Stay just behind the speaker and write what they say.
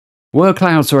Word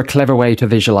clouds are a clever way to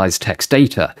visualize text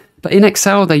data, but in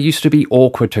Excel they used to be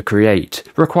awkward to create,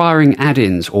 requiring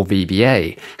add-ins or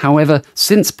VBA. However,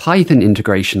 since Python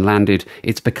integration landed,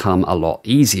 it's become a lot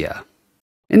easier.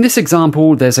 In this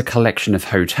example, there's a collection of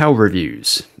hotel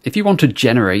reviews. If you want to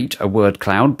generate a word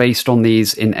cloud based on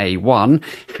these in A1,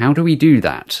 how do we do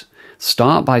that?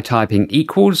 Start by typing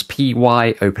equals py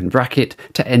open bracket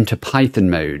to enter Python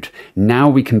mode. Now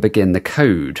we can begin the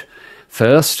code.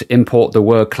 First, import the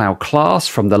WordCloud class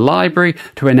from the library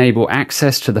to enable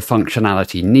access to the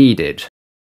functionality needed.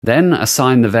 Then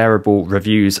assign the variable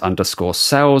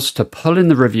reviews_cells to pull in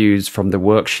the reviews from the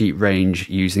worksheet range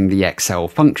using the excel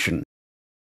function.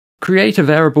 Create a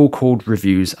variable called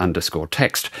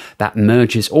reviews_text that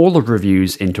merges all the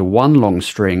reviews into one long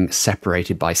string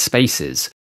separated by spaces.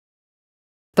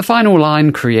 The final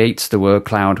line creates the word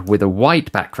cloud with a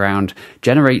white background,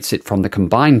 generates it from the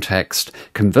combined text,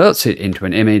 converts it into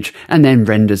an image, and then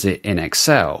renders it in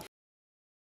Excel.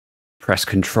 Press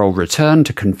Ctrl Return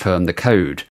to confirm the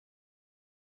code.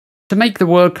 To make the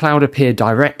word cloud appear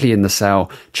directly in the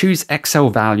cell, choose Excel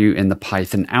value in the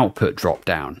Python output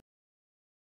dropdown.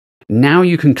 Now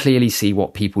you can clearly see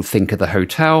what people think of the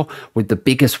hotel, with the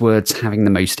biggest words having the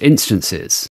most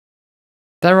instances.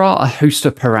 There are a host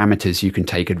of parameters you can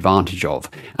take advantage of,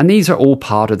 and these are all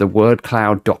part of the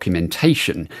WordCloud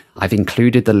documentation. I've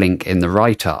included the link in the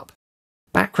write-up.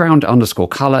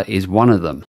 Background_color is one of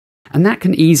them, and that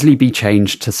can easily be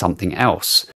changed to something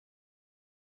else.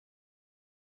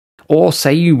 Or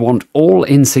say you want all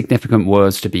insignificant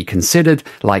words to be considered,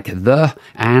 like the,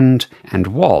 and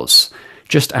was.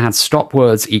 Just add stop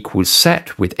words equals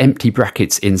set with empty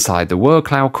brackets inside the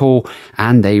WordCloud call,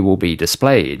 and they will be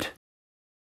displayed.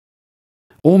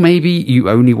 Or maybe you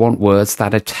only want words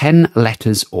that are 10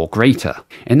 letters or greater.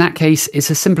 In that case, it's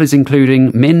as simple as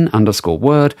including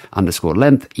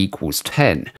min_word_length equals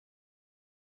 10.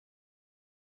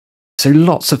 So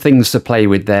lots of things to play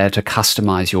with there to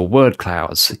customize your word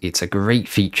clouds. It's a great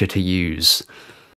feature to use.